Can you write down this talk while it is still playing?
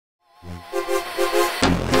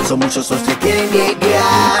Son muchos los que quieren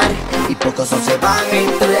llegar y pocos no se van a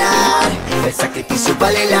entrar. El sacrificio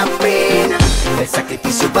vale la pena, el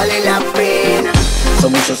sacrificio vale la pena.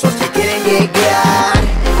 Son muchos los que quieren llegar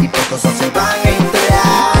y pocos no se van a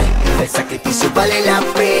entrar. El sacrificio vale la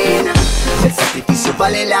pena, el sacrificio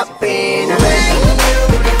vale la pena.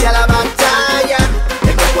 Únete a la batalla,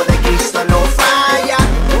 el cuerpo de Cristo no falla.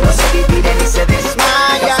 No se divide ni se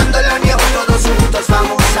desmaya. Pasando la unión, todos juntos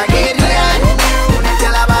vamos a guerrear. Únete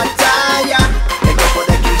a la batalla, el cuerpo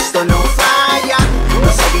de Cristo no falla.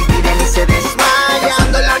 No se divide ni se desmaya.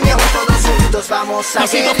 Pasando la unión, todos juntos vamos a guerrear. No ha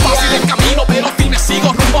sido fácil el camino, pero firme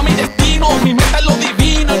sigo rumbo a mi destino. Mi meta es lo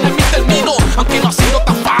divino, en mi termino. Aunque no ha sido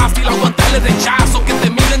tan fácil aguantar el rechazo, que te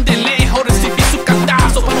miren de lejos, recibí su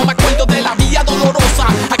cantazo. Pero me acuerdo de la vía dolorosa,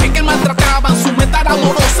 aquel que maltrataban, su meta era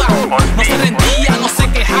amorosa. No se rendía, no se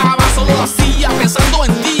quejaba, solo lo hacía pensando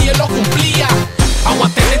en ti, él lo cumplía.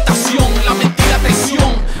 Aguanté tentación, la mentira,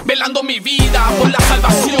 traición, velando mi vida por la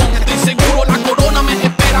salvación. Estoy seguro la corona me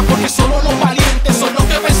espera, porque solo los valientes son los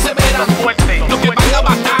que perseveran. Los que van a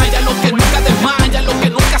batalla, los que nunca desmayan, los que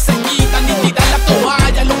nunca se quitan ni tiran la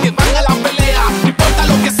toalla, los que van a la pelea, no importa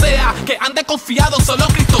lo que sea, que ande confiado, solo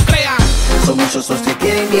Cristo crea. Son muchos los que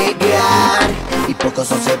quieren llegar y pocos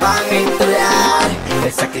no se van a entrar.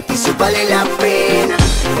 El sacrificio vale la pena,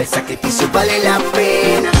 el sacrificio vale la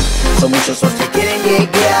pena. Son muchos los que quieren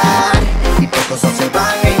llegar y pocos no se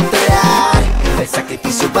van a entrar. El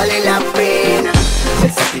sacrificio vale la pena,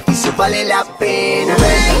 el sacrificio vale la pena.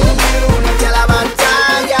 Únete a la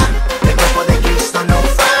batalla, el cuerpo de Cristo no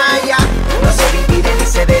falla. No se divide ni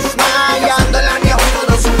se desmaya. Pasando la unión,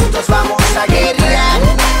 todos juntos vamos a guerrear.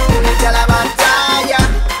 Únete a la batalla,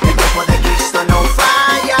 el cuerpo de Cristo no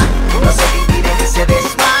falla. No se divide ni se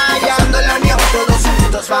desmaya. Pasando la unión, todos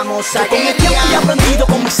juntos vamos a guerrear. Con el tiempo he aprendido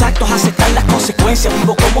con mis actos a aceptar las consecuencias.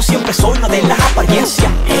 Vivo como siempre soy, no de las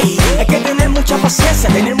apariencias. Hey, hay que tener mucha paciencia,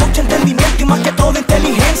 tener mucho entendimiento y más que todo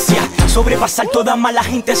inteligencia. Sobrepasar todas malas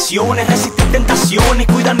intenciones, resistir tentaciones,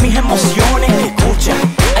 cuidar mis emociones. Escucha,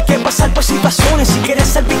 hay que pasar por situaciones. Si quieres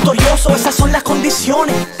ser victorioso, esas son las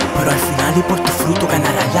condiciones. Pero al final y por tu fruto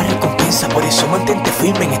ganarás la recompensa. Por eso mantente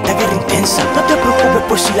firme en esta guerra intensa. No te preocupes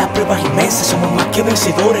por si la prueba es inmensa. Somos más que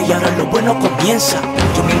vencedores y ahora lo bueno comienza.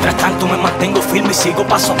 Yo mientras tanto me mantengo firme y sigo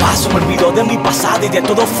paso a paso. Me olvido de mi pasado y de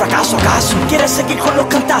todo fracaso. ¿Acaso quieres seguir con los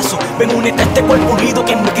cantazos? Ven, únete a este cuerpo unido,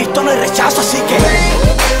 que en mi Cristo no hay rechazo. Así que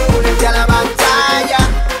únete a la batalla,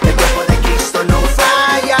 el cuerpo de Cristo no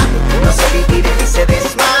falla. No se divide ni se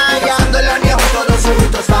desmaya. Pasando la unión, todos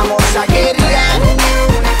juntos vamos a guerrear.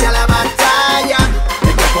 Únete a la batalla,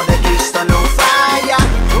 el cuerpo de Cristo no falla.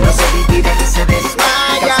 No se divide ni se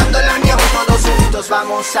desmaya. Pasando la unión, todos juntos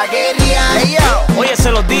vamos a guerrear. hey, yo. Oye,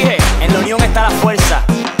 se los dije, en la unión está la fuerza.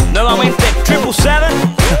 Nuevamente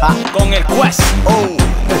 777 con el Quest.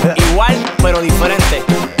 Igual pero diferente.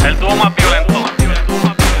 El dúo más violento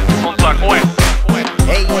junto a Quest.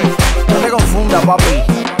 Ey, no te confunda, papi.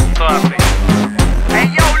 Todo así.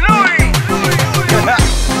 Hey, yo, Luis.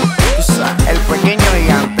 Tú sabes, el pequeño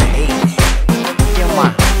gigante. Ey. ¿Quién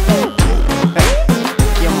más?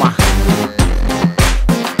 ¿Quién más?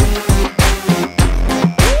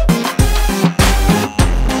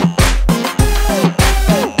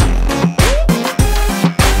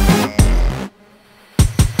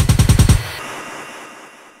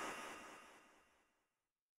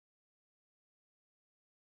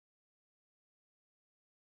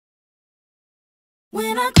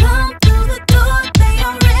 When I come through the door, they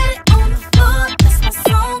already on the floor. That's my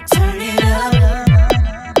song, turn it up.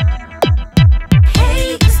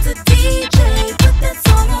 Hey, Mr. DJ, put that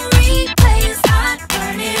song on replay as I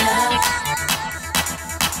turn it up.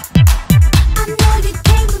 I know you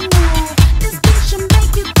came to move, this beat should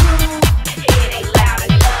make you groove. It ain't loud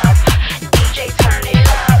enough, DJ turn it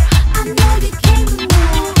up. I know you came to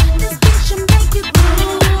move, this beat should make you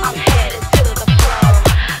groove. I'm headed to the floor,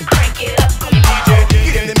 crank it up.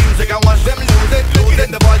 And watch them lose it.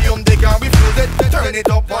 Losing the volume, they can't refuse it. Turn it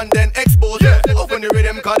up and then expose it. Open the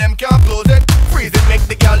rhythm, cause them can't close it. Freeze it, make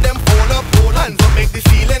the girl them pull up. Hands up, make the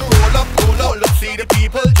ceiling roll up. Roll up, see the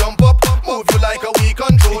people jump up. Move you like a Wii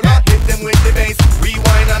controller. Hit them with the bass.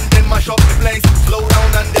 Rewind and then mash up the place. Slow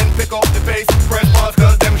down and then pick up the pace. Press pause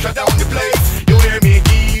cause them shut down the place. You hear me,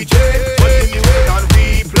 DJ? Put the music on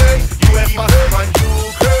replay. US massive and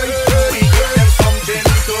UK. We give them something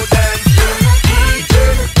to dance to. DJ,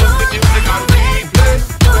 put the music on replay.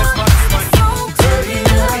 US massive and UK.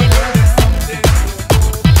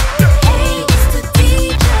 Hey, Mr.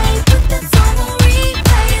 DJ, put that song on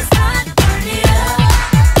replay as I turn it up.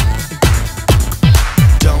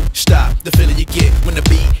 Don't stop the feeling you get when the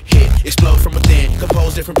beat hit. Explode from within,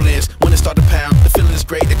 compose different blends. When it start to pound, the feeling is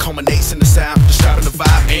great, it culminates in the sound. Describing the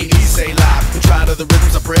vibe, ain't easy, say live. We try to the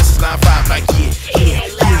rhythms, I press is 9-5, like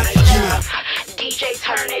yeah. DJ,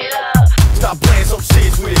 turn it up. Stop playing so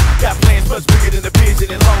serious with it. Got plans much bigger than the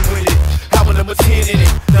pigeon and long with it. How a number 10 in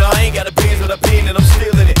it. No, I ain't got a Benz with a pin and I'm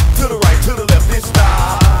still in it. To the right, to the left, then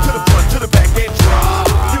stop. To the front, to the back, then drop.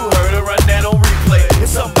 You heard it, run that on replay. If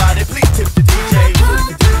somebody please tip the DJ.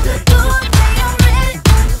 Come through the door, they already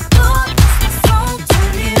on the floor. It's the song,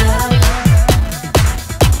 turn it up.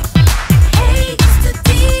 Hey, it's the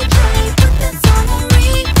DJ, put that song on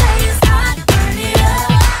replay. It's hot, turn it up.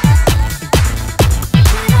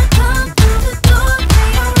 When I come through the door, they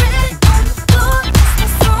already on the floor. It's the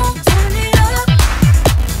song, turn it up.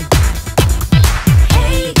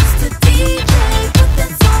 Hey, it's the DJ, put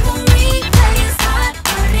that song on replay. It's hot,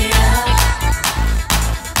 turn it up.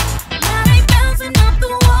 Now they bouncing off the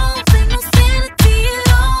walls, ain't no sanity at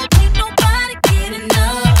all, ain't nobody getting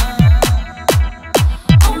up.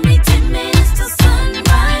 Only 10 minutes till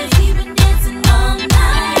sunrise, he been dancing all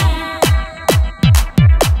night.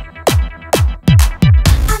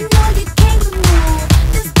 I know you came to move,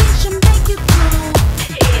 this beat should make you groove.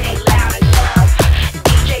 It ain't loud enough,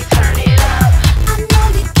 DJ turn it up. I know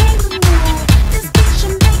you came to move, this beat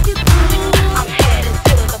should make you groove. I'm headed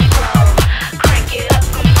to the floor, crank it up,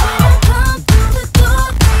 come on. Come through the door,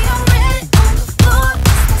 they already on the floor.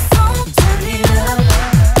 It's the song, turn it up.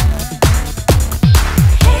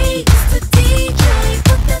 Hey, it's the DJ,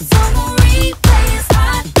 put that song on replay. It's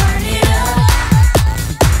hot, turn it up.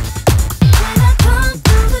 When I come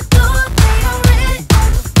through the door, they already on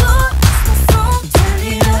the floor. It's the song, turn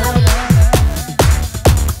it up.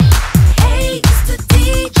 Hey, it's the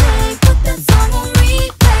DJ, put that song on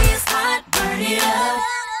replay. It's hot, turn it up.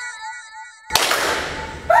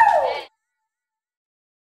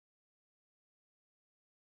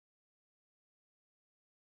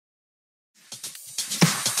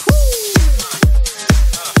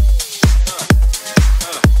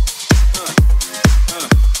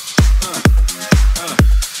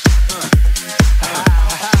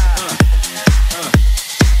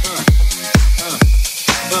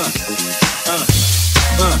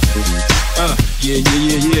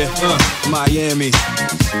 Yeah. Miami.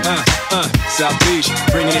 South Beach,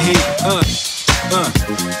 bringing the heat.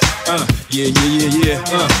 Yeah.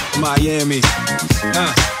 Miami.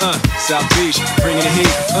 South Beach, bringing the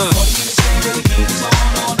heat.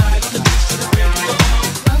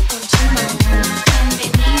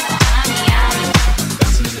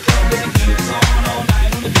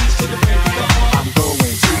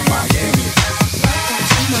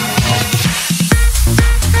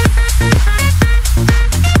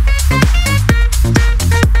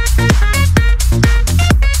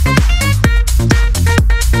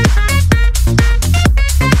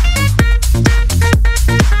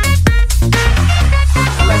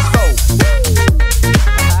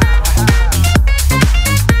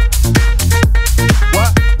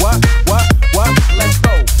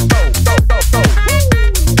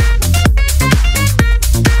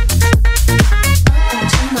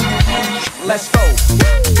 Let's go.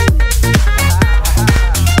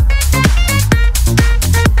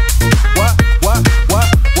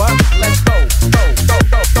 What? Let's go. Go.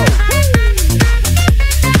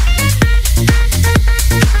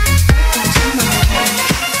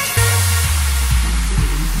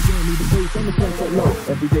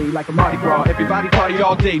 Every day like a Mardi Gras, everybody party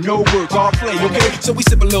all day, no work, all play, okay? So we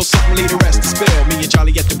sip a little something, leave the rest to spill. Me and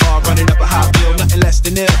Charlie at the bar, running up a hot bill, nothing less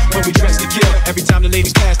than ill. When we dress to kill, every time the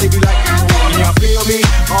ladies pass, they be like, can y'all feel me?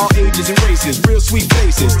 All ages and races, real sweet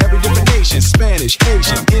faces, every different nation, Spanish,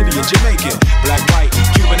 Asian, Indian, Jamaican, black, white,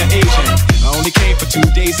 Cuban, and Asian. I only came for 2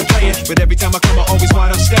 days of playing, but every time I come, I always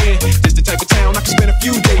wind up staying. This the type of town I can spend a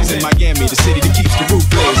few days in. Miami, the city that keeps the roof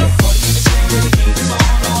blazing.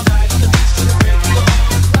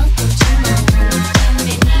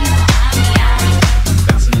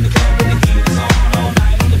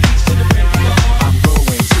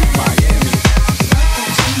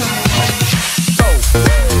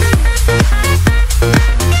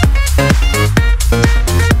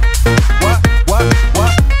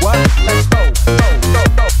 Let's go.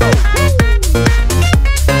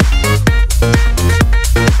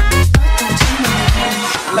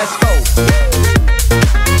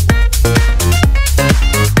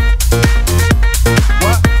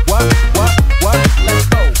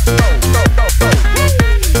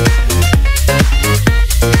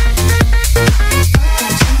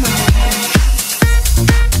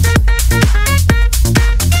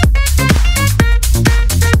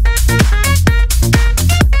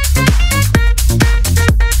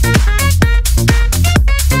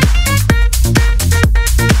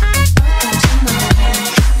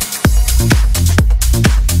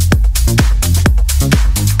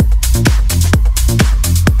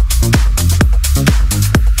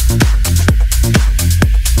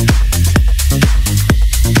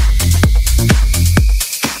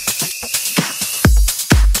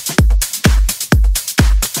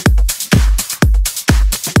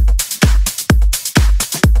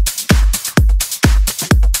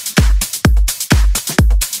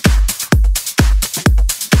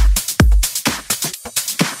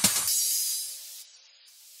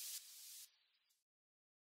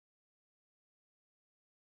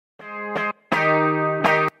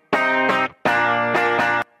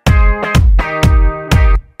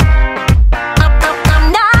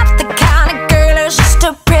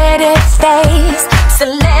 pretty face,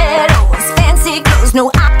 stilettos, fancy clothes.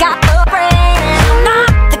 No, I got the brain. I'm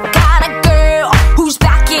not the kind of girl who's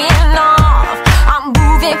backing off. I'm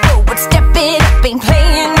moving forward, stepping up, ain't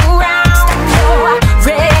playing around. No, I'm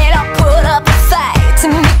ready to put up a fight to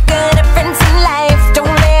make a difference in life.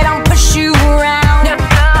 Don't let them push you around. No,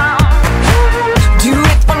 no. Do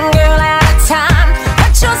it one girl at a time.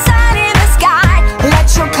 Put your sign in the sky. Let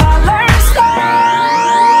your colors fly.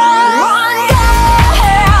 One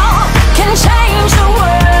girl can change the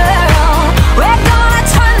world. We're gonna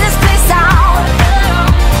turn this place out.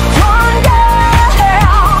 One girl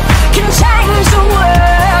can change the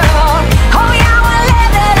world. Oh yeah, we're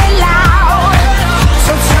living it loud.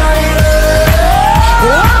 So turn it up.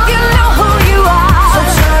 Oh, you know who you are. So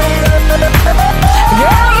turn it up.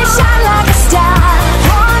 Girl, you shine like a star.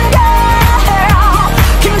 One girl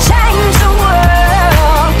can change the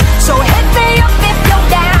world. So hit me up if you're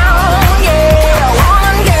down. Yeah,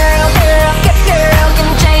 one girl can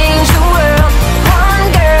change the world. One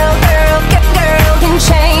girl can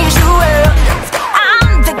change the world. I'm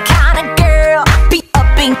the kind of girl be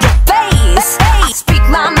up in your face. Speak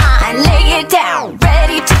my mind, lay it down,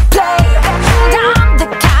 ready to play. And I'm the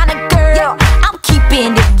kind of girl, I'm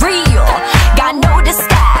keeping it real. Got no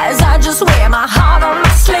disguise, I just wear my heart on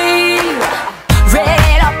my sleeve.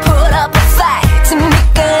 Ready to put up a fight to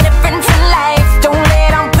make a difference in life. Don't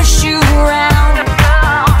let them push you around.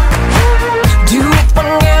 Do it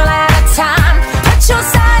one girl at a time. Put your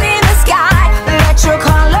sign in the sky. Let your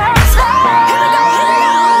colors fly.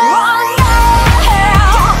 One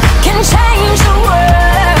girl can change the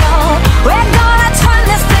world. We're gonna turn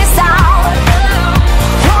this place out.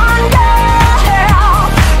 One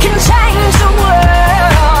girl can change the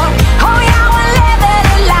world. Oh yeah, we're living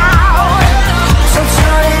it loud. So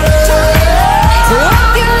turn it up. Oh,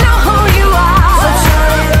 you know who you are. So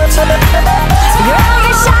turn it up. Girl,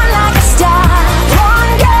 you shine like a star.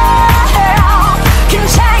 One girl can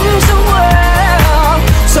change the world.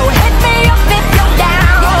 So hit me up if you're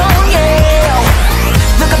down. Yeah.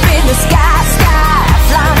 Look up in the sky,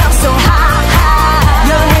 flying up so high.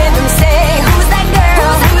 You'll hear them say, who's that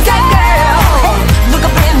girl? Who's that girl? Hey, look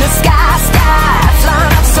up in the sky,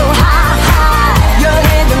 flying up so high. You'll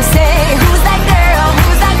hear them say, who's that girl?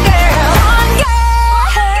 Who's that girl? One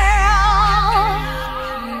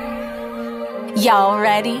girl. Y'all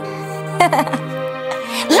ready?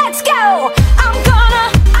 Let's go! I'm gonna,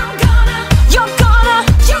 you're gonna,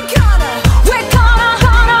 we're gonna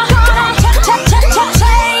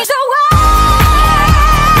change the world.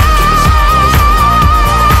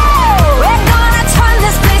 We're gonna turn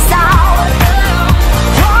this place out.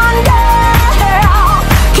 One girl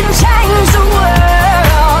can change the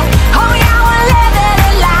world. Oh yeah, we're living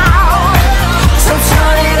it loud. So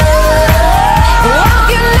turn it up. Oh,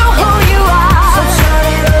 you know who you are. So turn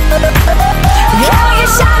it up. Girl, you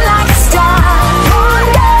shine like a star.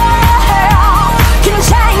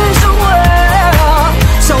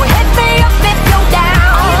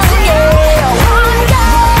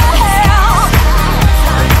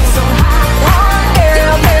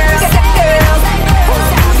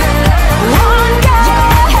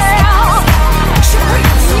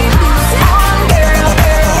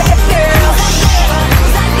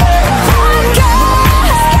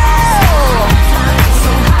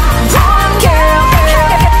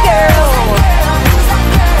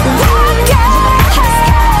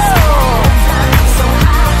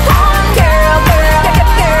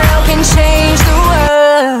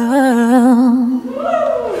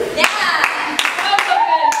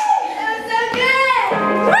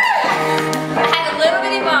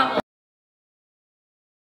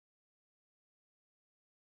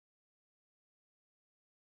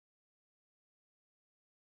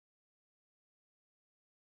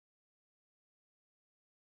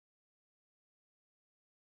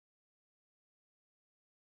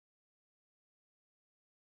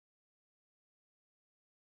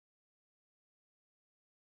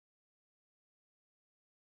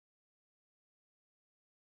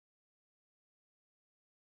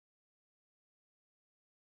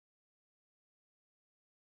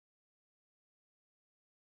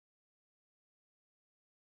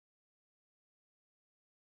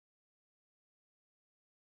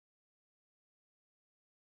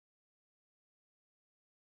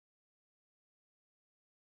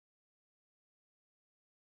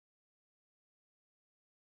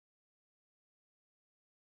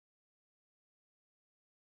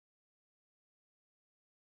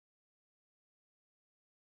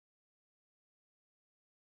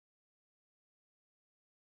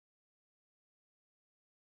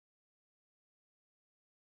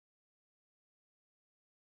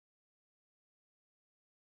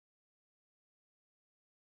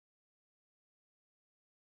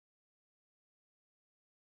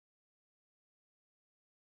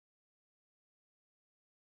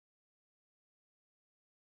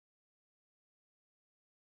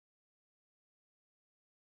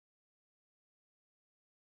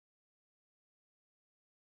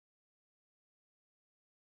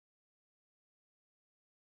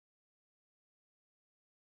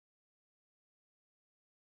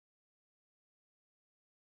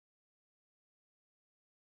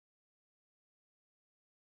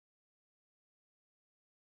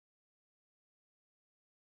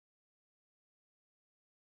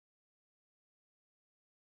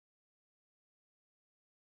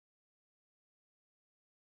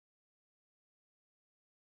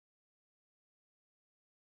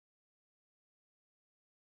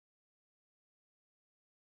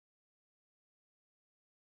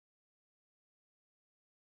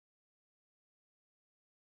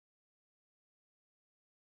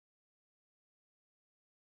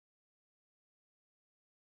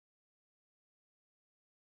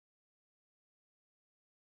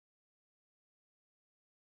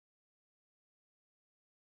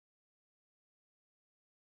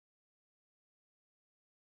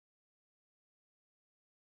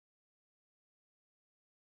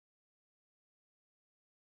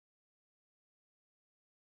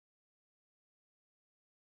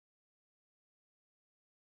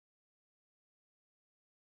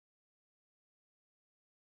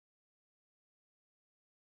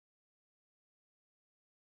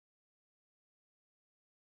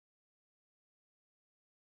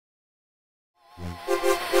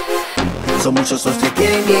 Son muchos los que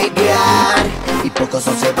quieren llegar y pocos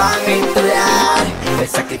los se van a entrar. El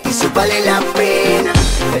sacrificio vale la pena,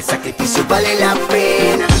 el sacrificio vale la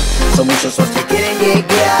pena. Son muchos los que quieren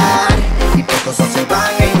llegar y pocos los se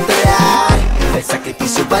van a entrar. El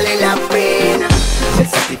sacrificio vale la pena, el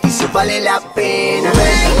sacrificio vale la pena.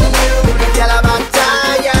 Únete a la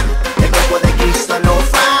batalla, el cuerpo de Cristo no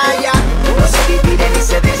falla. No se divide ni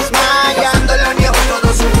se desmaya. Cuando la unión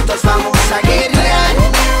todos juntos vamos a guerrear.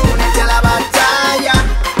 Únete a la batalla,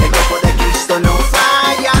 el cuerpo de Cristo no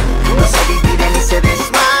falla. No se divide ni se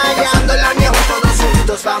desmaya. Cuando la unión todos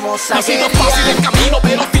juntos vamos a No ha sido guerrear. fácil el camino,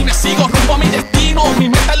 pero firme sigo rumbo a mi destino. Mi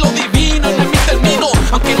meta es lo divino, en mi termino.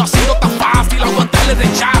 Aunque no ha sido tan fácil aguantar el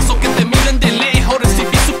rechazo, que te miren de lejos,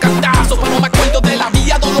 recibí su cantazo. Pero me acuerdo de la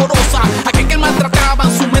vía dolorosa, aquel que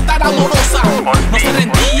maltrataban, su meta era amorosa. No se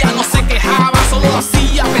rendía, no se quejaba, solo lo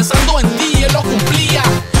hacía pensando en ti, él lo cumplía.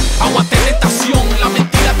 Aguanté tentación, la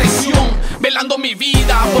mentira, traición, velando mi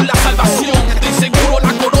vida por la salvación. Estoy seguro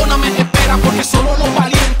la corona me espera, porque solo los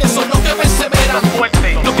valientes son los que perseveran.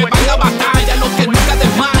 Los que van a batalla, los que nunca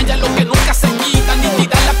desmayan, los que nunca se quitan ni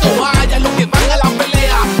tiran la toalla, los que van a la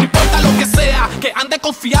pelea, no importa lo que sea, que ande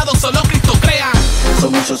confiado, solo Cristo crea.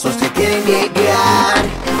 Son muchos los que quieren llegar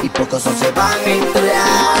y pocos los se van a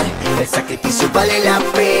entrar. El sacrificio vale la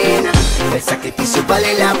pena, el sacrificio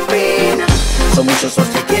vale la pena. Son muchos los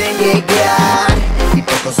que quieren llegar y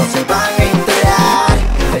pocos los se van a entrar.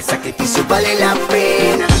 El sacrificio vale la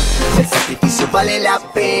pena, el sacrificio vale la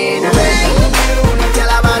pena. Únete a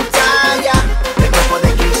la batalla, el cuerpo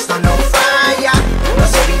de Cristo no falla. No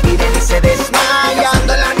se divide ni se desmaya.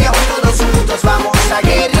 Cuando la unión todos juntos vamos a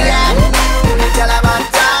guerrear. Únete a la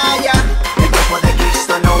batalla, el cuerpo de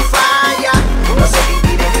Cristo no falla. No se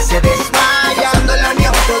divide ni se desmaya. Cuando la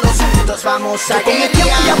unión todos juntos vamos a Con el tiempo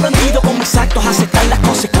guerrear. he aprendido con mis actos a aceptar las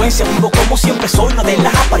consecuencias. Vivo como siempre soy, no de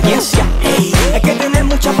las apariencias. Ey, hay que tener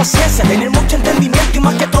mucha paciencia, tener mucho entendimiento y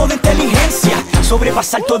más que todo inteligencia.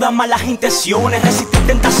 Sobrepasar todas malas intenciones, resistir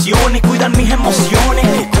tentaciones, cuidar mis emociones.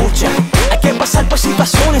 Escucha, hay que pasar por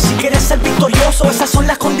situaciones si quieres ser victorioso, esas son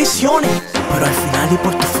las condiciones. Pero al final y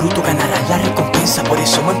por tu fruto ganarás la recompensa. Por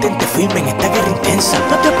eso mantente firme en esta guerra intensa.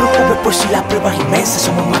 No te preocupes por si la prueba es inmensa.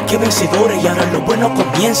 Somos más que vencedores y ahora lo bueno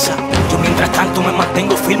comienza. Yo mientras tanto me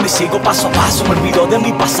mantengo firme y sigo paso a paso. Me olvido de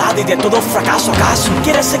mi pasado y de todo fracaso. ¿Acaso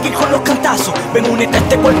quieres seguir con los cantazos? Ven, únete a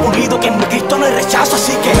este cuerpo unido, que en mi Cristo no hay rechazo.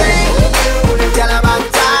 Así que Únete a la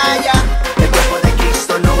batalla, el cuerpo de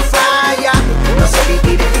Cristo no falla. No se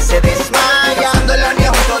divide ni se desmaya. Cuando la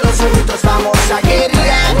unión todos juntos vamos a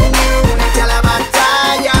guerrear. Únete a la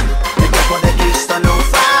batalla, el cuerpo de Cristo no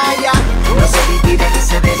falla. No se divide ni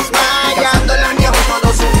se desmaya. Cuando la unión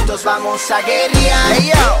todos juntos vamos a guerrear.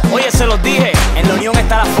 hey, yo. Oye, se los dije, en la unión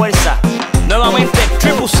está la fuerza. Nuevamente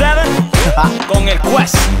 777 con el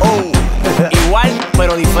Quest. Igual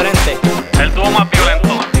pero diferente. El dúo más violento.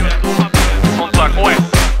 Junto a Quest.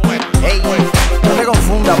 Ey, no te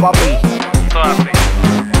confundas, papi. Todo así.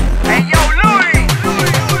 Hey, yo, Louis.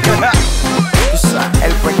 Tú sabes,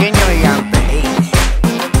 el pequeño gigante. Ey,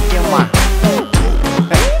 ¿quién más?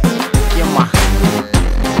 ¿Quién más?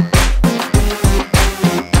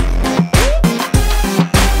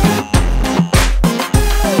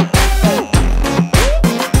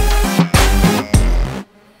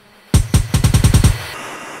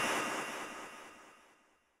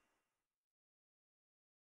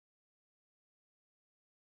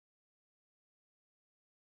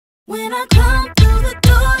 When I come through the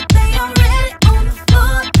door, they already on the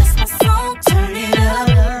floor. That's my song, turn it up.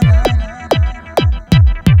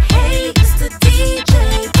 Hey, Mr. DJ,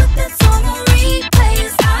 put that song on replay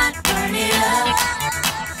as I turn it up.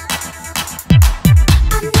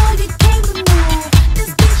 I know you came to move,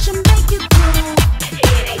 this beat should make you groove.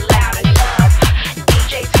 It ain't loud enough,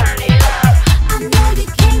 DJ turn it up. I know you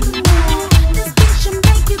came to move, this beat should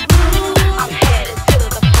make you groove. I'm headed to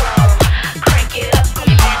the floor, crank it up.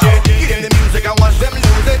 Give them the music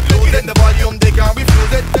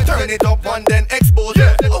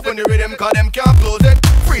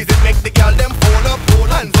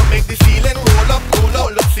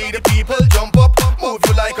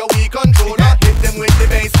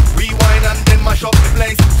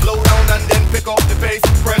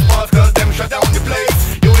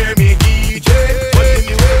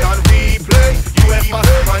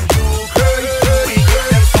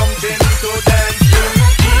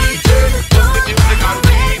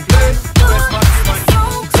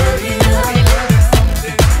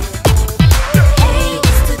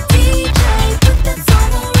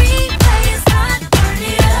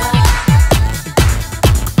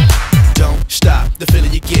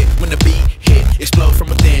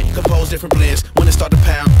different blends. When it start to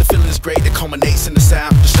pound, the feeling is great, it culminates in the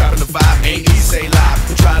sound. Just shout on the vibe, ain't easy, say live.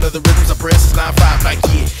 We try to the rhythms I press, it's 9-5, like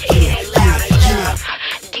yeah, yeah.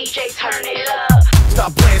 DJ, turn it up.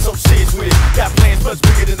 Stop playing so serious with it. Got plans much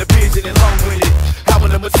bigger than the pigeon and long with it.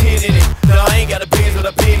 Album number 10 in it. No, I ain't got a Benz but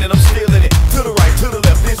a pen and I'm still in it. To the right, to the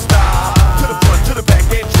left, then stop. To the front, to the back,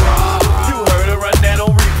 then drop. You heard her run that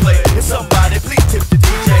on replay. If somebody please tip the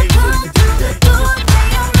DJ. Come through the door,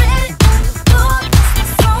 they already on the floor. It's the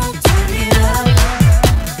song, turn it up.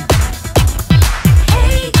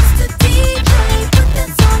 Hey, it's the DJ, put that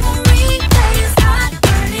song on replay. It's hot,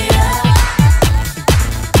 turn it up.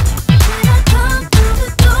 When I come through the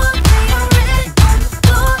door, they already on the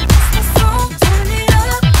floor. It's the song, turn it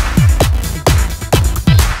up.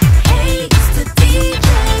 Hey, it's the DJ,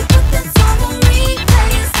 put that song on replay.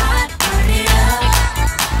 It's hot, turn it up.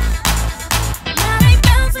 Now they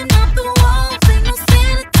bouncing off the walls, ain't no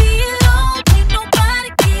sanity at all. Ain't nobody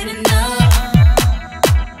getting up.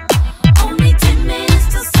 Only 10 minutes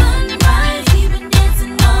till sunrise, he been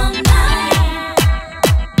dancing all night.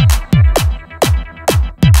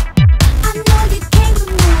 I know you came to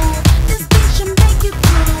move, this beat should make you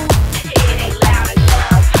groove. It ain't loud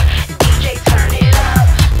enough, DJ turn it up.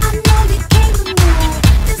 I know you came to move,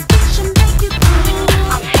 this beat should make you groove.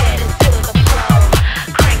 I'm headed to the floor,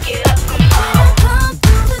 crank it up, come on. Come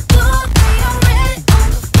through the door, they already on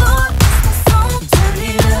the floor. It's the song, turn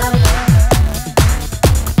it up.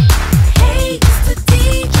 Hey, it's the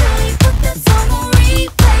DJ, put that song on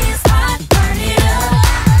replay. It's hot, turn it up.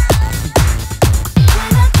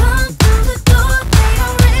 When I come through the door, they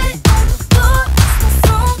already on the floor. It's the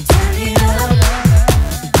song, turn it up.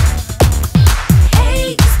 Hey,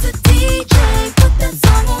 it's the DJ, put that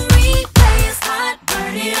song on replay. It's hot,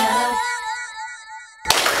 turn it up. Yeah.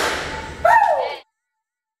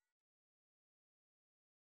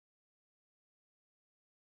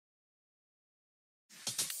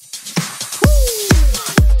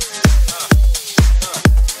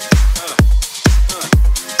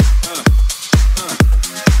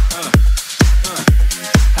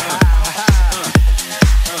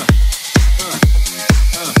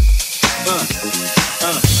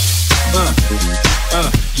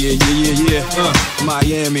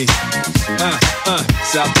 Miami,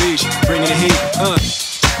 South Beach, bringing the heat.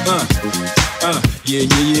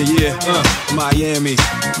 Yeah. Miami,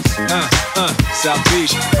 South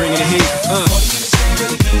Beach, bringing the heat.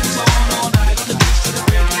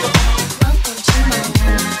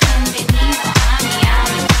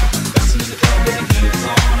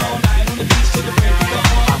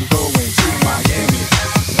 I'm going to Miami.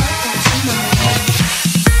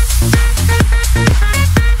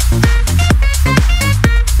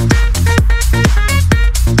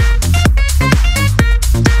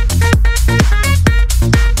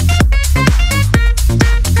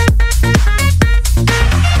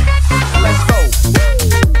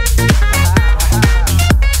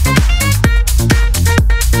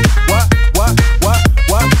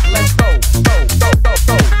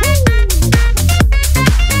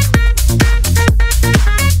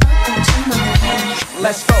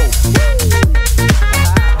 Let's go.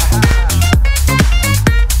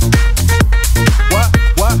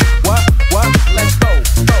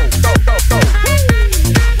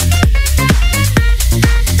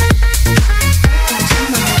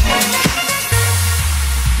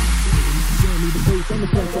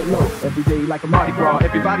 Every day like a Mardi Gras,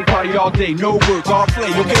 everybody party all day, no work, all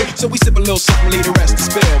play, okay? So we sip a little something, leave the rest to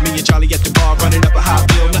spill. Me and Charlie at the bar, running up a high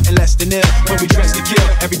bill, nothing less than ill. When we dress to kill,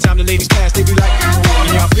 every time the ladies pass, they be like,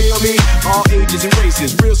 can y'all feel me? All ages and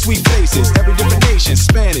races, real sweet faces, every different nation,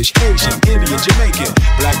 Spanish, Asian, Indian, Jamaican,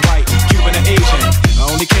 black, white, Cuban, or Asian.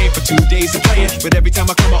 I only came for 2 days of playing, but every time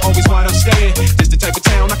I come, I always wind up staying. This the type of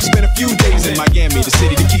town I can spend a few days in. Miami, the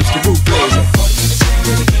city that keeps the roof blazing.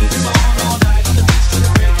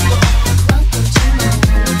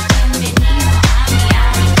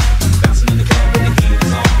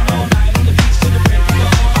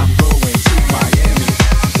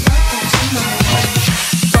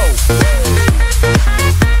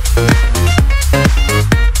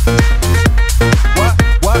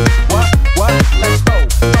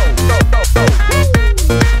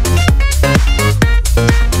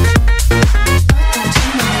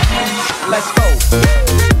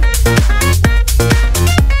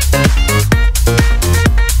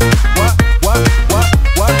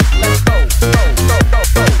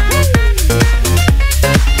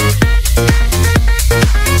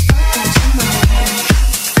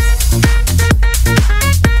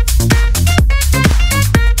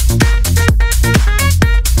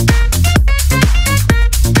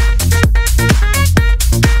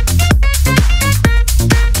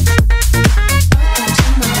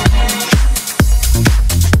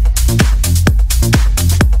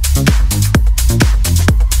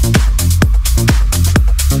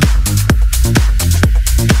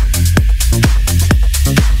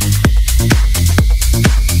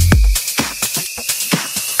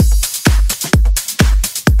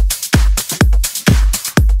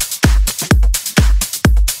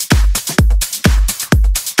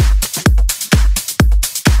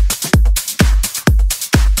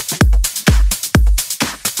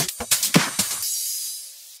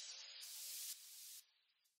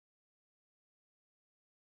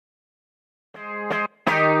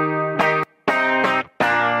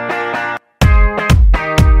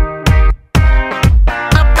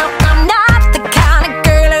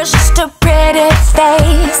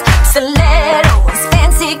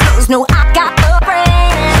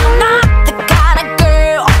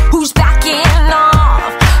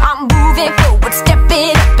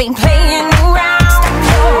 it up, ain't playing around.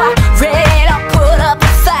 Ready to put up a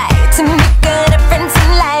fight to make a difference in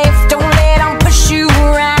life. Don't let them push you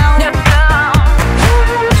around.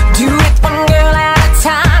 Do it one girl at a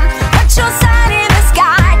time. Put your sign in the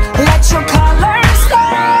sky. Let your colors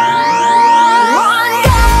shine. One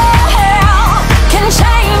girl can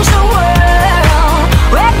change the world.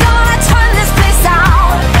 We're gonna turn this place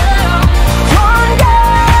out. One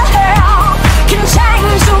girl can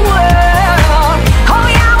change the world. Oh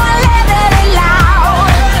yeah, we're living it loud.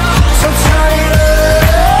 So turn it up.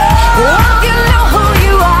 Oh, you know who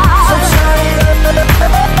you are. So turn it up.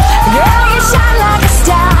 Girl, you shine like a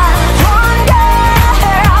star. One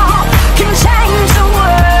girl can change the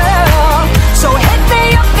world. So hit me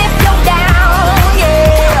up if you're down.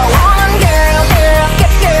 Yeah, one girl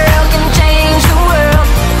can change the world.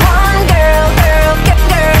 One girl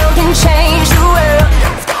can change the world.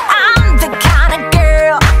 I'm the kind of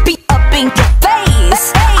girl be up in your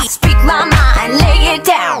face. Speak my mind, lay it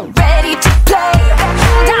down, ready to play.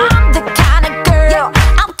 I'm the kind of girl,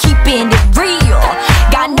 I'm keeping it real.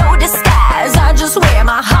 Got no disguise, I just wear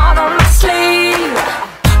my heart on my sleeve.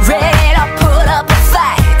 Ready to put up a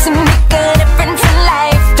fight to make a difference in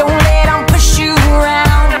life. Don't let them push you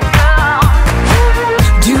around.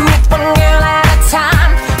 Do it one girl at a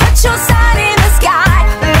time. Put your sign in the sky.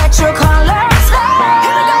 Let your colors fly.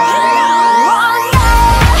 One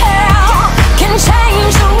girl can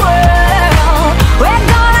change the world. We're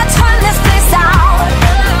gonna turn this place out.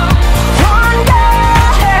 One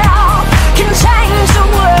girl can change the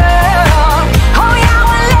world. Oh yeah,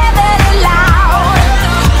 we're living it loud.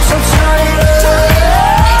 So turn it up.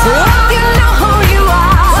 Oh, you know who you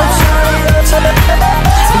are. So turn it up.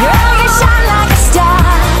 Girl, you shine like a star.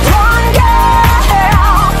 One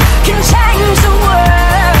girl can change the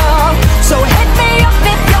world. So hit me up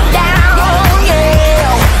if you're down. Yeah.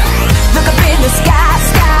 Look up in the sky,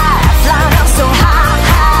 flying up so high.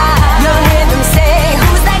 You'll hear them say,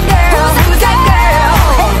 who's that girl? Who's that girl?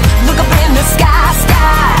 Hey, look up in the sky,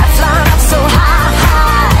 flying up so high.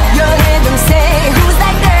 You'll hear them say, who's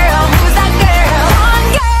that girl? Who's that girl? One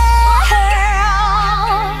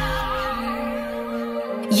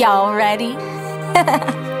girl. Y'all ready?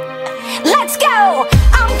 Let's go!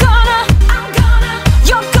 I'm gonna,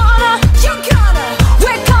 you're gonna,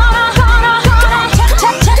 we're gonna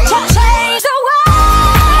change the world.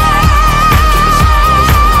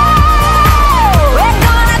 We're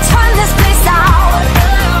gonna turn this place out.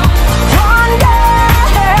 One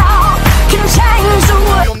girl can change the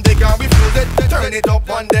world. They can't refuse it. Turn it up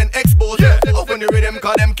and then expose it. Open the rhythm,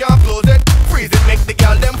 cause them can't close it. Freeze it, make the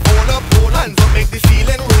girl them pull up. Hands up, make the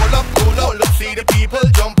ceiling roll up. Roll up, see the people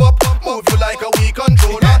jump up. Move you like a Wii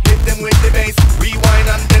controller. Hit them with the bass. Rewind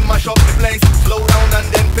and then mash up the place. Slow down and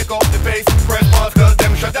then pick up the pace. Press pause cause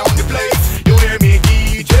them shut down the place. You hear me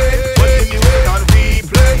DJ? Put the music on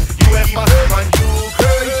replay. US massive and UK.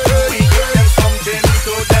 We give them something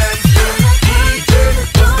to dance to. DJ,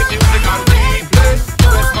 put the music on replay.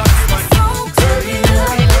 US massive and UK. We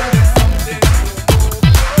give them something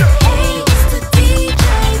to Hey, it's the DJ,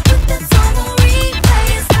 put that song on replay.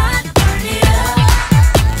 It's hot, turn it up.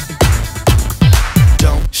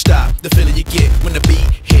 Don't stop the feeling you get when the beat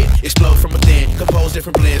hit. Explode from within, compose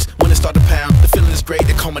different blends. When it start to pound, the feeling is great.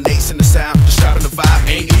 It culminates in the sound. Describing the vibe,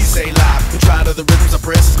 ain't easy, say live. We try to the rhythms, I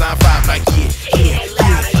press is 9-5. Like yeah.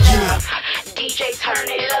 DJ, turn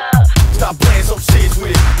it up. Stop playing so serious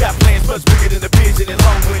with it. Got plans much bigger than the pigeon and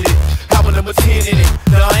long with it. How about number 10 in it?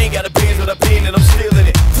 No, I ain't got a Benz, but a pen and I'm still in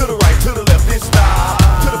it. To the right, to the left, then stop.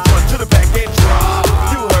 To the front, to the back, then drop.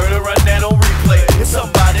 You heard it, run that on replay. If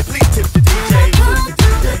somebody please tip the DJ.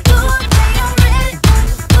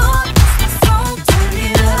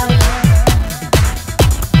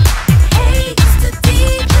 Hey, it's the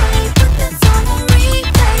DJ, put that song on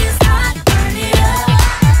replay. It's hot,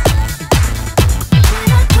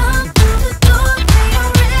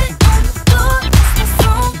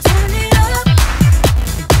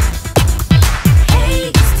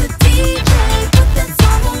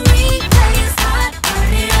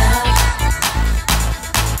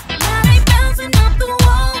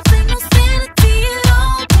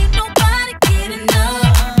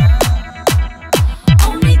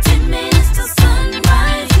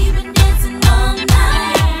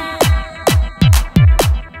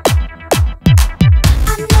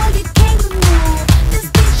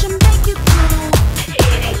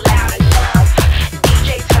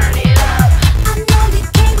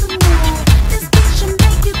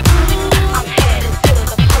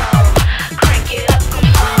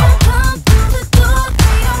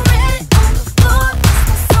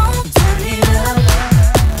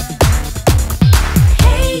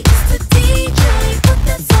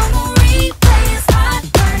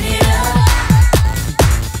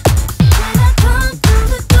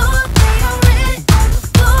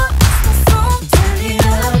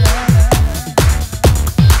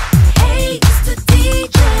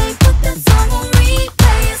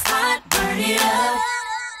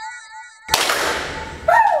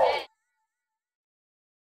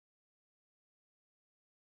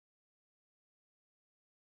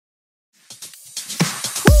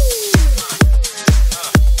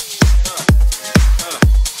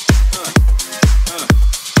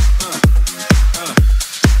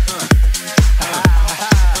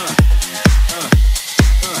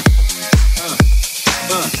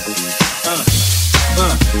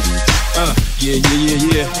 Yeah, yeah,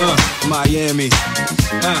 yeah, yeah. Miami.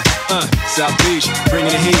 South Beach,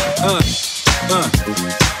 bringing the heat.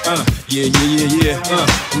 Yeah, yeah, yeah,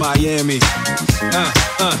 yeah. Miami.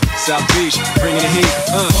 South Beach, bringing the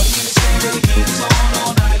heat.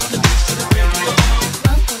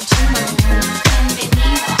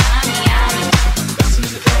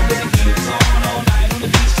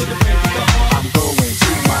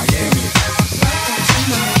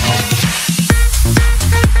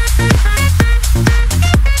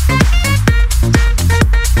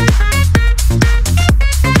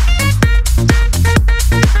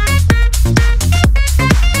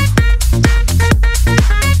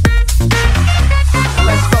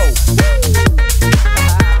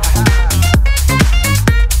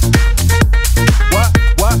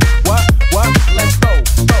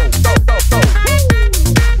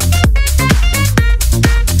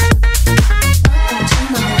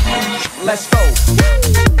 Let's go.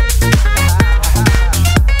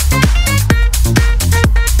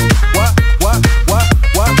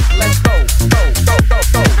 What? Let's go.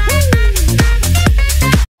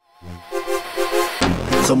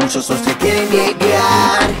 Son muchos los que quieren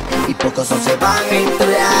llegar y pocos los se van a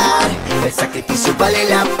entrar. El sacrificio vale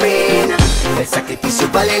la pena, el sacrificio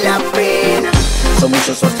vale la pena. Son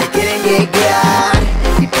muchos los que quieren llegar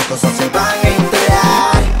y pocos los se van a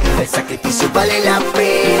entrar. El sacrificio vale la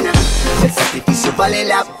pena, el sacrificio vale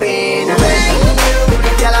la pena.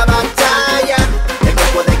 Únete a la batalla, el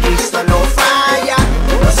cuerpo de Cristo no falla.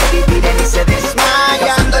 No se divide ni se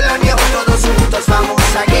desmaya. Cuando la unión todos juntos vamos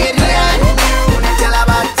a guerrear. Únete a la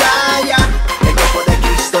batalla, el cuerpo de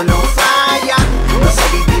Cristo no falla. No se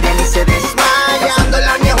divide ni se desmaya. Cuando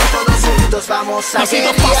la unión todos juntos vamos a No ha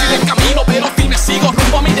sido guerrear. fácil el camino, pero firme sigo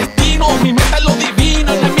rumbo a mi destino. Mi meta es lo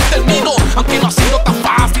divino, en mi termino. Aunque no ha sido tan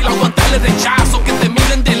fácil aguantar el rechazo, que te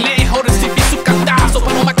miren de lejos, recibí su cantazo.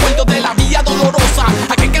 Pero me acuerdo de la vía dolorosa,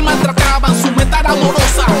 aquel que maltrataban, su meta era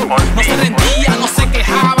amorosa. No se rendía, no se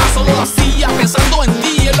quejaba, solo lo hacía pensando en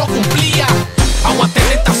ti, él lo cumplía. Aguanté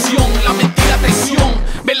tentación, la mentira, traición,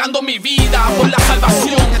 velando mi vida por la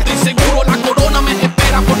salvación. Estoy seguro la corona me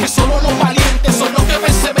espera, porque solo los valientes son los que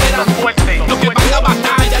perseveran. Los que van a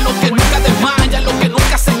batalla, los que nunca desmayan, los que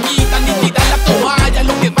nunca se quitan ni tiran la toalla,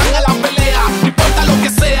 los que van a la pelea, no importa lo que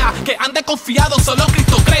sea, que ande confiado, solo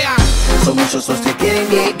Cristo crea. Son muchos los que quieren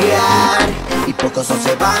llegar y pocos los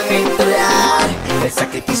se van a entrar. El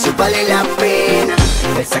sacrificio vale la pena,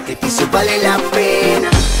 el sacrificio vale la pena.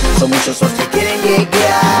 Son muchos los que quieren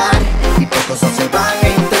llegar y pocos los se van a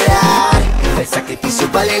entrar. El sacrificio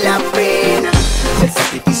vale la pena, el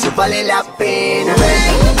sacrificio vale la pena.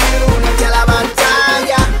 Únete a la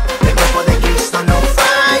batalla, el cuerpo de Cristo no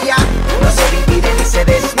falla. No se divide ni se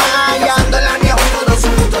desmaya. Cuando la unión todos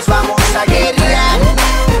juntos vamos a guerrear.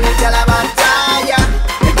 Únete a la batalla,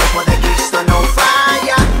 el cuerpo de Cristo no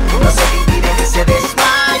falla. No se divide ni se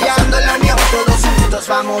desmaya. Cuando la unión todos juntos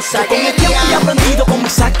vamos a Con el tiempo he guerrear. aprendido con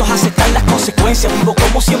mis actos a aceptar las consecuencias. Vivo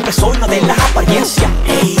como siempre soy, no de las apariencias.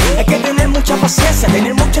 Ey, hay que tener mucha paciencia,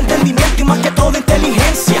 tener mucho entendimiento y más que todo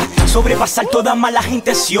inteligencia. Sobrepasar todas malas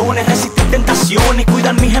intenciones, resistir tentaciones,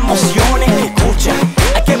 cuidar mis emociones. Escucha,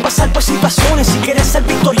 hay que pasar por situaciones. Si quieres ser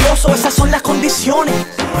victorioso, esas son las condiciones.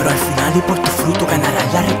 Pero al final y por tu fruto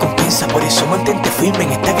ganarás la recompensa. Por eso mantente firme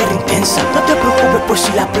en esta guerra intensa. No te preocupes por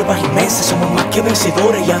si la prueba es inmensa. Somos más que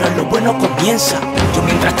vencedores y ahora lo bueno comienza. Yo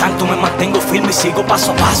mientras tanto me mantengo firme y sigo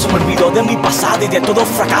paso a paso. Me olvido de mi pasado y de todo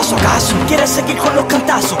fracaso. ¿Acaso quieres seguir con los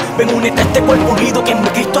cantazos? Ven, únete a este cuerpo unido, que en mi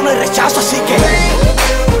Cristo no hay rechazo. Así que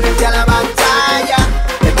Únete a la batalla,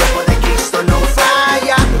 el cuerpo de Cristo no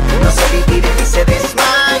falla. No se divide ni se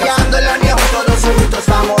desmaya. Cuando la unión todos juntos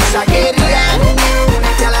vamos a guerrear.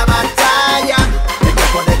 Únete a la batalla, el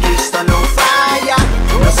cuerpo de Cristo no falla.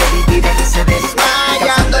 No se divide ni se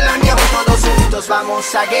desmaya. Cuando la unión todos juntos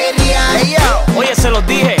vamos a guerrear. Hey, yo. oye, se los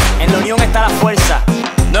dije, en la unión está la fuerza.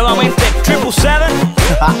 Nuevamente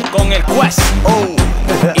 777 con el Quest.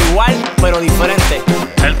 Igual pero diferente.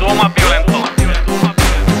 El dúo más violento.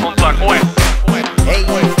 Junto a Quest. Ey,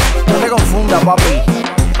 no te confundas, papi.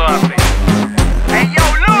 Eso es así. Hey, yo,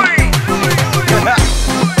 Luis.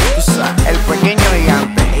 Tú sabes, el pequeño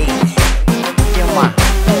gigante. Ey, ¿quién más?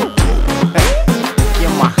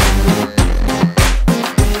 ¿Quién más?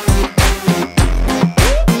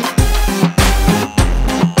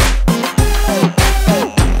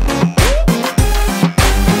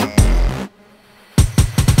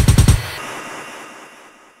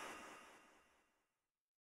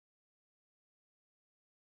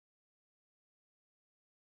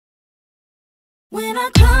 When I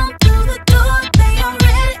come through the door, they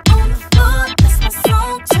already on the floor. That's my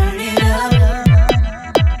song, turn it up.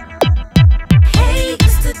 Hey,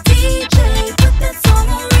 Mr. DJ,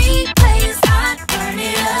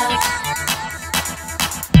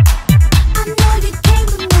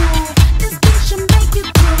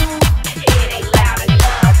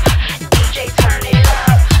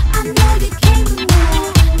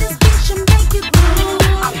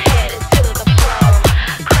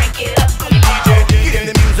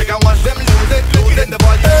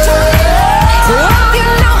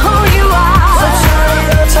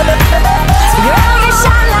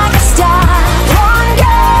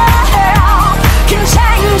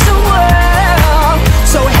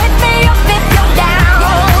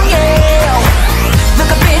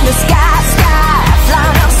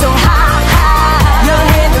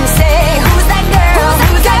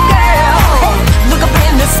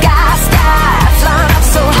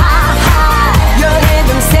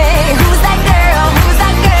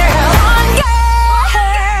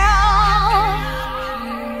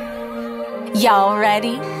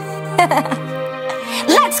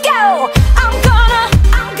 Let's go! I'm gonna,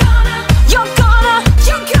 you're gonna,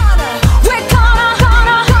 we're gonna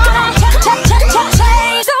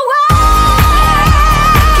change the world.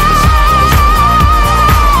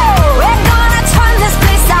 We're gonna turn this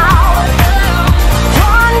place out.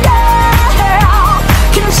 One girl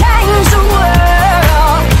can change the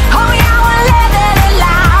world. Oh yeah, we're living it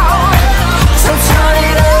loud. So turn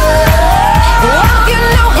it up. Oh, you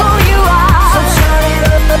know who you are. So turn it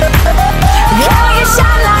up. Girl, you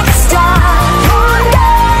shine like a star. One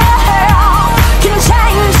girl can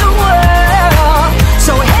change the world.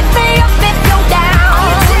 So hit me up if you're down.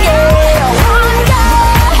 Yeah. One girl.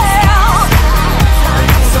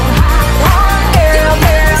 One girl,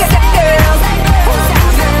 girl, girl.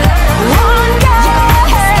 One girl.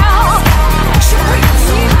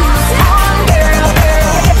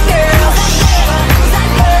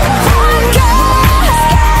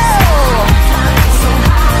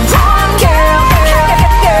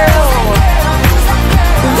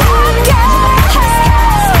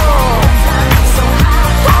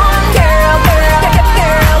 One girl, girl. One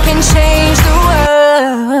girl can change the world.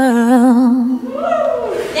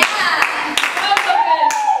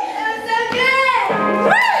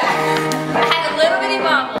 Had a little bitty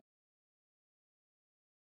bobble.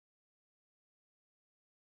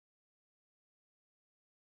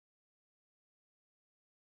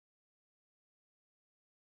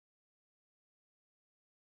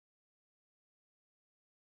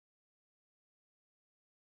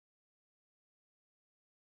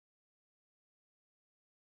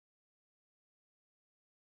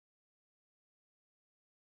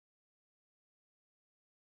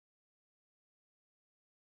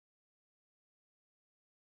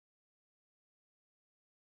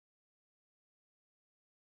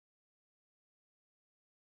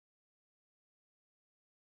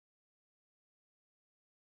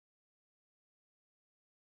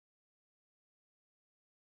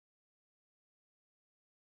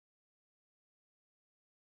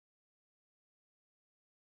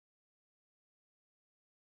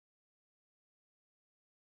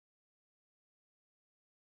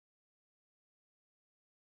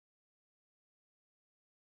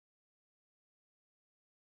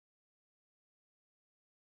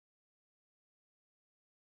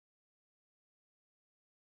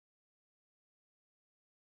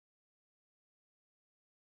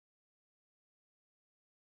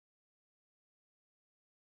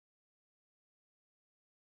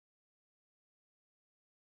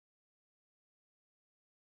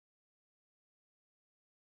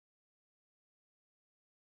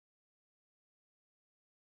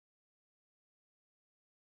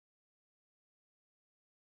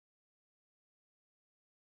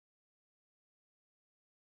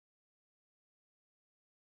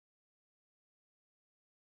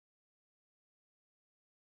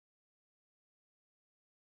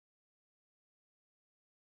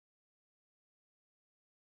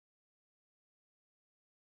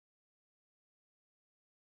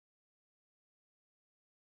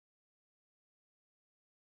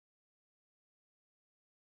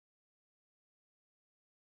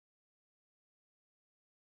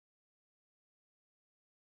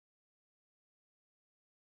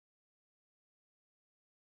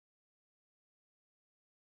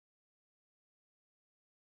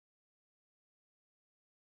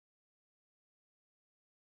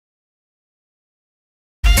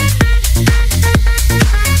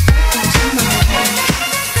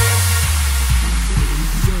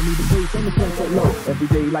 Every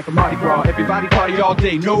day like a Mardi Gras, everybody party all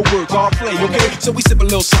day, no work, all play, okay? So we sip a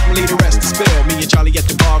little something, leave the rest to spill. Me and Charlie at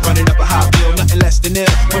the bar, running up a hot bill, nothing less than ill.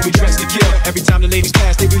 When we dress to kill, every time the ladies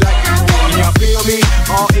pass, they be like, can y'all feel me?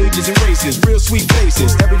 All ages and races, real sweet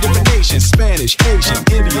faces, every different nation, Spanish, Asian,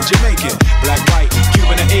 Indian, Jamaican, black, white,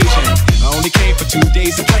 Cuban, and Asian. I only came for 2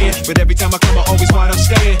 days of playing, but every time I come, I always wind up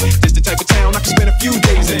staying. This the type of town I can spend a few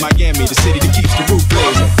days in. Miami, the city that keeps the roof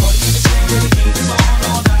blazing.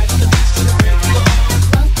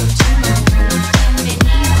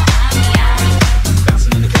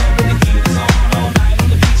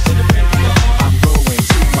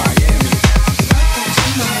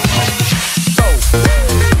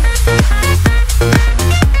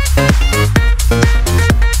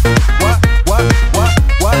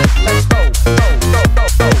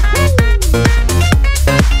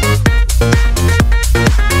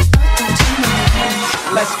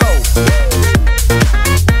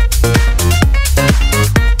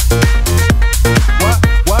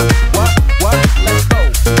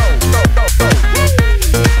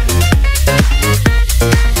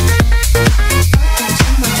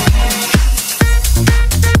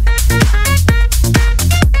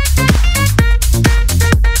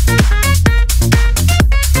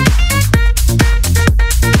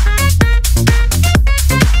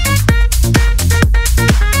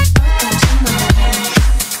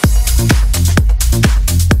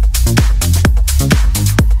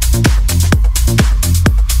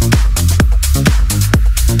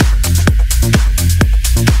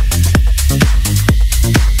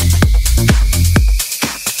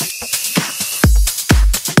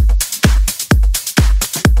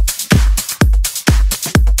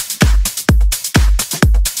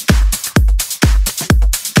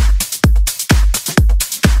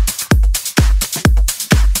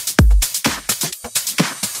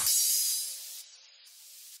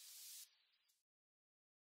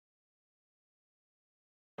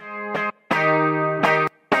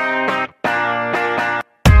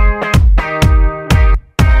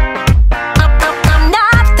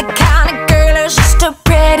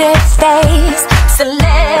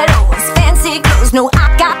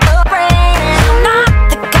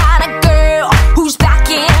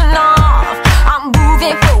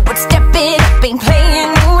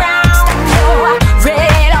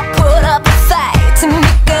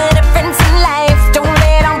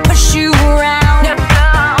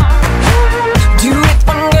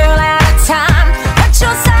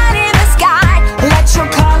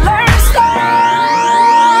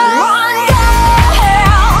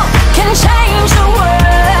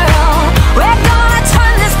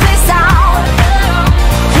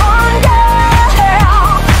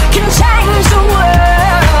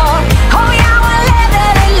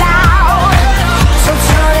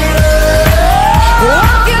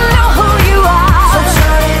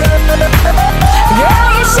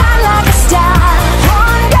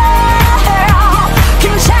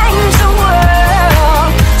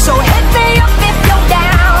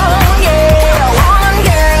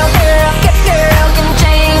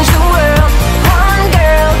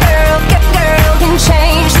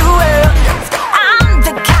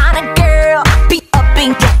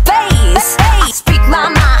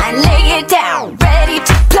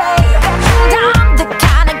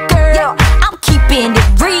 keeping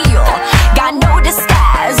it real. Got no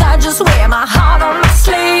disguise, I just wear my heart on my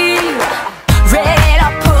sleeve. Ready to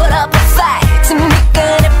put up a fight to make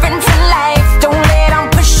a difference in life. Don't let them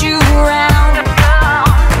push you around.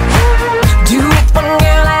 Do it one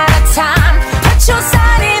girl at a time. Put your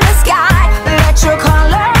sign in the sky. Let your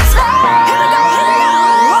colors fly.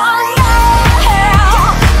 One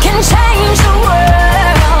girl can change the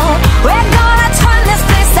world. We're gonna turn this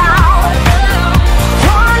place out.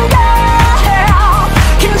 One girl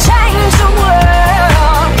can change the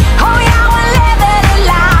world. Oh yeah, we're living it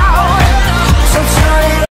loud. So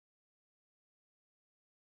turn it.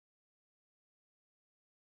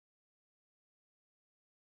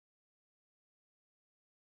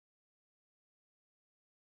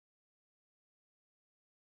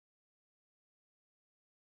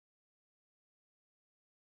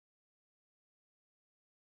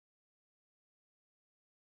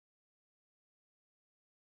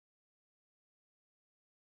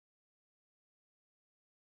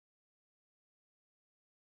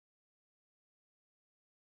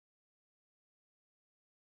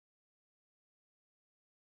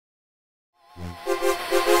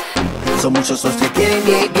 Son muchos los que quieren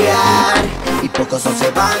llegar y pocos los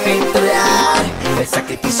se van a entrar. El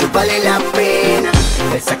sacrificio vale la pena,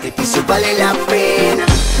 el sacrificio vale la pena.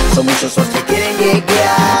 Son muchos los que quieren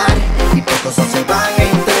llegar y pocos los se van a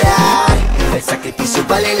entrar. El sacrificio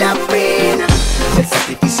vale la pena, el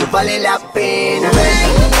sacrificio vale la pena.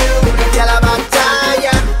 Ven, a la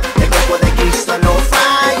batalla, el cuerpo de Cristo no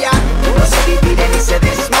falla. No se divide ni se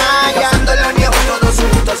desmaya. Cuando lo niego todos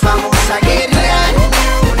juntos vamos a guerrear.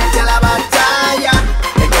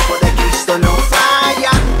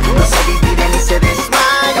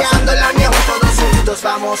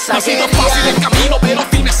 Vamos a no ha sido fácil el camino, pero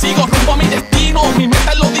firme sigo rumbo a mi destino. Mi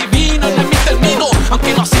meta es lo divino, en mí termino.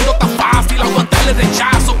 Aunque no ha sido tan fácil aguantar el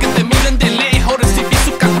rechazo, que te miren de lejos, recibí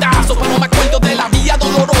su cantazo. Pero me acuerdo de la vía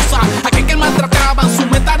dolorosa, aquel que maltrataban, su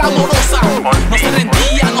meta era amorosa. No se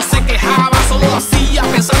rendía, no se quejaba, solo lo hacía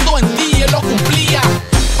pensando en ti, él lo cumplía.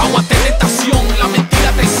 Aguanté tentación, la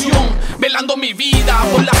mentira, traición, velando mi vida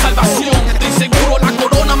por la salvación. Estoy seguro la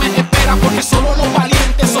corona me espera, porque solo los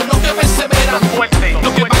valientes son los que perseveran.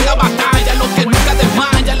 Los que van a batalla, los que nunca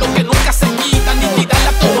desmayan, los que nunca se quitan ni tiran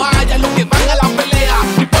la toalla, los que van a la pelea,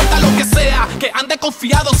 no importa lo que sea, que ande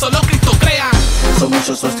confiado, solo Cristo crea. Son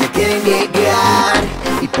muchos los que quieren llegar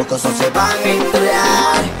y pocos los se van a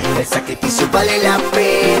entrar. El sacrificio vale la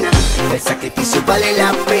pena, el sacrificio vale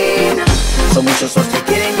la pena. Son muchos los que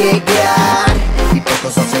quieren llegar y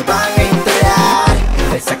pocos los se van a entrar.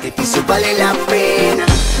 El sacrificio vale la pena,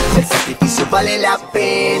 el sacrificio vale la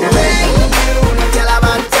pena. Ven, únete a la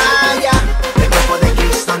batalla, el cuerpo de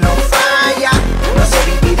Cristo no falla. No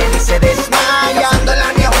se divide ni se desmaya. Cuando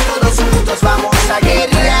la niego todos juntos vamos a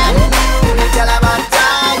guerrear. Únete a la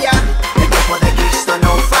batalla, el cuerpo de Cristo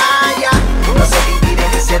no falla. No se divide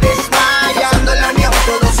ni se desmaya. Cuando la niego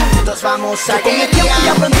todos juntos vamos a Con el tiempo guerrear. he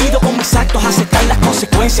aprendido con mis actos a aceptar las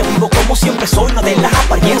consecuencias. Vivo como siempre soy, no de las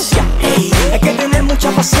apariencias. Ey, hay que tener mucha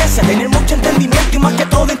paciencia, tener mucho entendimiento y más que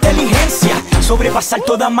todo inteligencia. Sobrepasar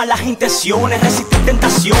todas malas intenciones, resistir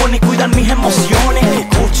tentaciones, cuidar mis emociones.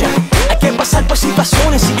 Escucha, hay que pasar por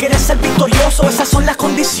situaciones si quieres ser victorioso, esas son las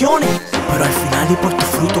condiciones. Pero al final y por tu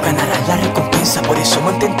fruto ganarás la recompensa. Por eso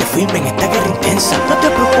mantente firme en esta guerra intensa. No te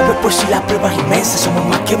preocupes por si la prueba es inmensa. Somos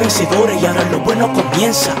más que vencedores y ahora lo bueno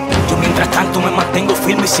comienza. Yo mientras tanto me mantengo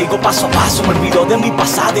firme y sigo paso a paso. Me olvido de mi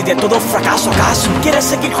pasado y de todo fracaso. ¿Acaso quieres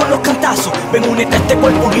seguir con los cantazos? Ven, únete a este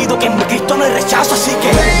cuerpo unido, que en mi Cristo no hay rechazo. Así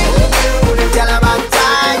que Únete a la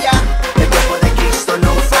batalla, el cuerpo de Cristo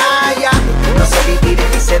no falla. No se divide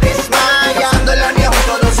ni se desmaya. Cuando lo niego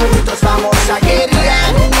todos juntos vamos a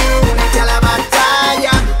guerrear. Únete a la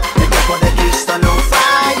batalla, el cuerpo de Cristo no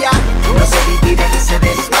falla. No se divide ni se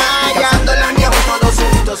desmaya. Cuando lo niego todos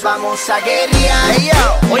juntos vamos a guerrear. Hey,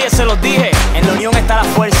 yo. oye, se los dije, en la unión está la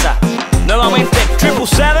fuerza. Nuevamente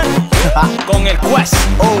 777 con el Quest.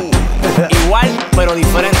 Igual pero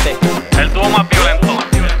diferente. El